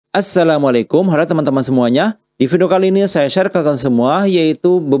Assalamualaikum, halo teman-teman semuanya. Di video kali ini saya share ke kalian semua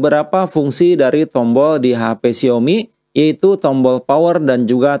yaitu beberapa fungsi dari tombol di HP Xiaomi, yaitu tombol power dan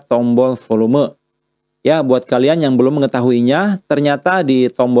juga tombol volume. Ya, buat kalian yang belum mengetahuinya, ternyata di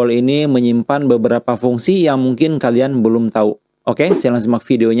tombol ini menyimpan beberapa fungsi yang mungkin kalian belum tahu. Oke, silahkan simak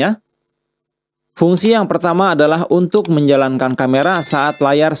videonya. Fungsi yang pertama adalah untuk menjalankan kamera saat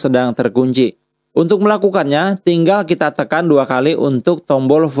layar sedang terkunci. Untuk melakukannya, tinggal kita tekan 2 kali untuk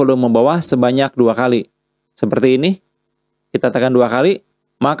tombol volume bawah sebanyak 2 kali. Seperti ini. Kita tekan 2 kali,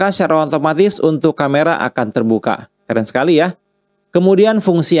 maka secara otomatis untuk kamera akan terbuka. Keren sekali ya. Kemudian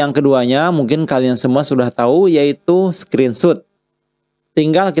fungsi yang keduanya mungkin kalian semua sudah tahu, yaitu screenshot.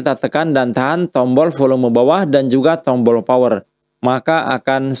 Tinggal kita tekan dan tahan tombol volume bawah dan juga tombol power. Maka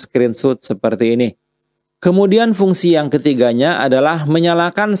akan screenshot seperti ini. Kemudian fungsi yang ketiganya adalah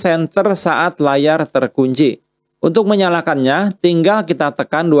menyalakan senter saat layar terkunci. Untuk menyalakannya, tinggal kita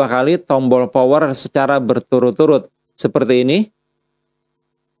tekan 2 kali tombol power secara berturut-turut. Seperti ini.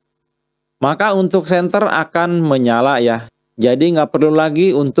 Maka untuk senter akan menyala ya. Jadi nggak perlu lagi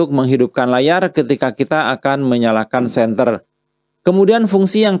untuk menghidupkan layar ketika kita akan menyalakan senter. Kemudian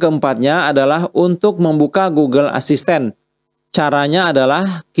fungsi yang keempatnya adalah untuk membuka Google Assistant. Caranya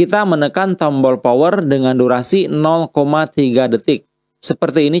adalah kita menekan tombol power dengan durasi 0,3 detik.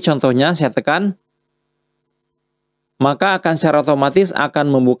 Seperti ini contohnya saya tekan. Maka akan secara otomatis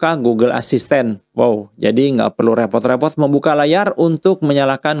akan membuka Google Assistant. Wow, jadi nggak perlu repot-repot membuka layar untuk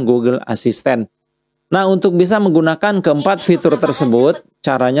menyalakan Google Assistant. Nah, untuk bisa menggunakan keempat fitur tersebut,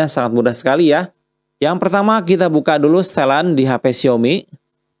 caranya sangat mudah sekali ya. Yang pertama kita buka dulu setelan di HP Xiaomi.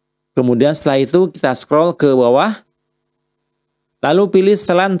 Kemudian setelah itu kita scroll ke bawah. Lalu pilih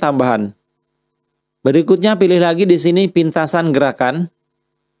setelan tambahan. Berikutnya pilih lagi di sini pintasan gerakan.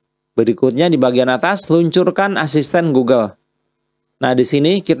 Berikutnya di bagian atas luncurkan asisten Google. Nah, di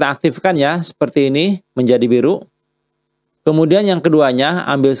sini kita aktifkan ya seperti ini menjadi biru. Kemudian yang keduanya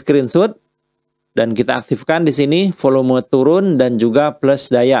ambil screenshot dan kita aktifkan di sini volume turun dan juga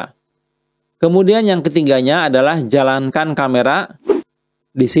plus daya. Kemudian yang ketiganya adalah jalankan kamera.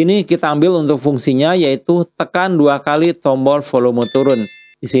 Di sini kita ambil untuk fungsinya yaitu tekan 2 kali tombol volume turun.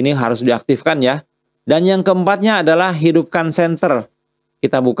 Di sini harus diaktifkan ya. Dan yang keempatnya adalah hidupkan senter.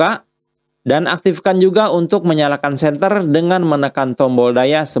 Kita buka dan aktifkan juga untuk menyalakan senter dengan menekan tombol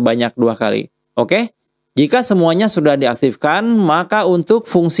daya sebanyak 2 kali. Oke? Jika semuanya sudah diaktifkan, maka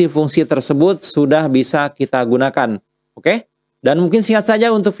untuk fungsi-fungsi tersebut sudah bisa kita gunakan. Oke? Dan mungkin sekian saja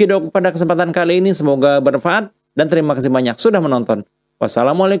untuk video pada kesempatan kali ini. Semoga bermanfaat dan terima kasih banyak sudah menonton.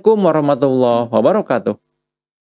 Wassalamualaikum warahmatullahi wabarakatuh.